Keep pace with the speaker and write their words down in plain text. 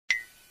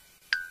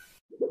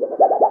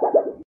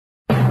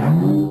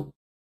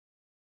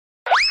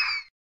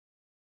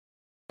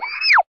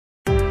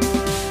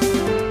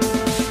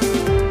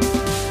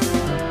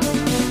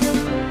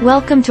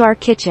Welcome to our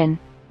kitchen.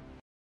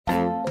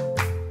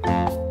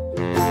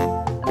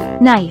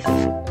 Knife.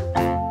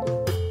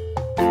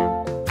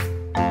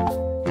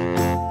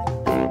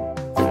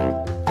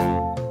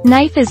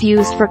 Knife is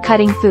used for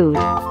cutting food.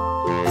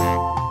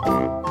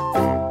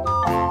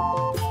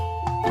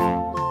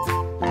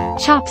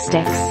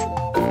 Chopsticks.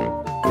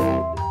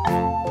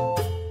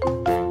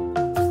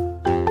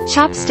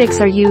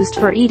 Chopsticks are used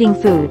for eating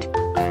food.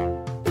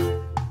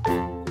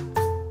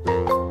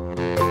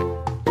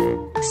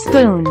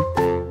 Spoon.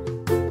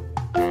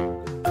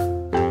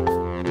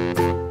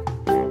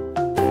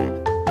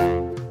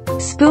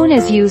 Spoon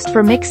is used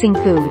for mixing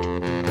food.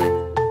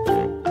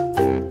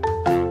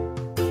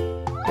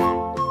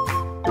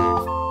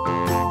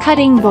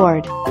 Cutting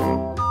board.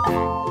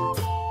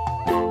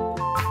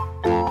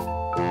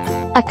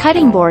 A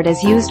cutting board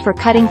is used for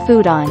cutting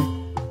food on.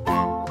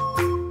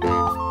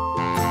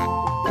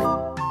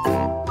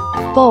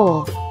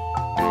 Bowl.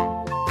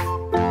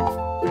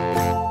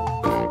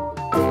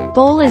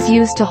 Bowl is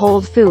used to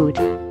hold food.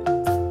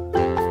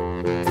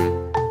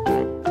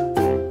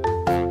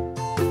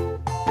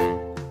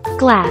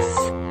 Glass.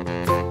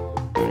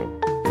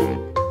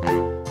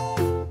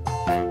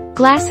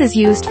 Glass is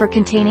used for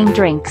containing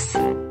drinks.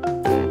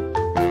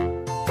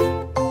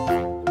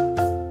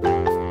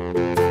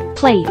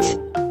 Plate.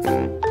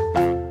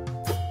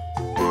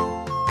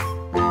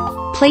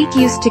 Plate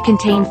used to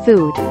contain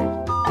food.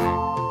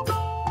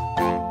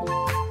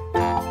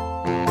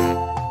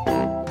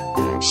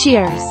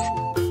 Shears.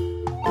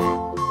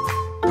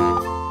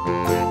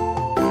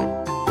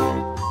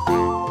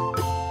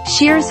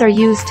 Shears are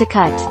used to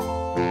cut.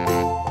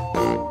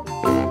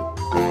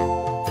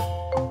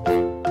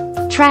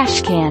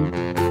 Trash can.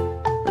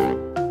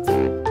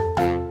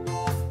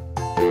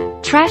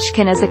 Trash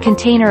can is a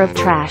container of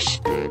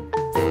trash.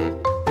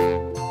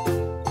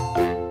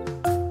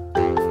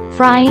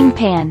 Frying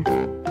pan.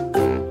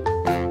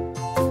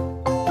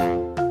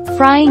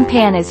 Frying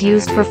pan is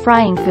used for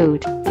frying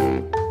food.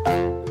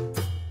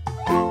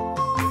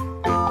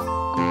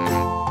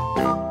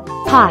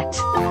 Pot.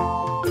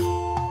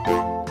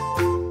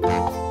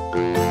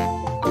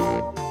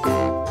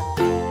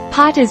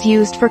 Pot is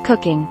used for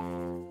cooking.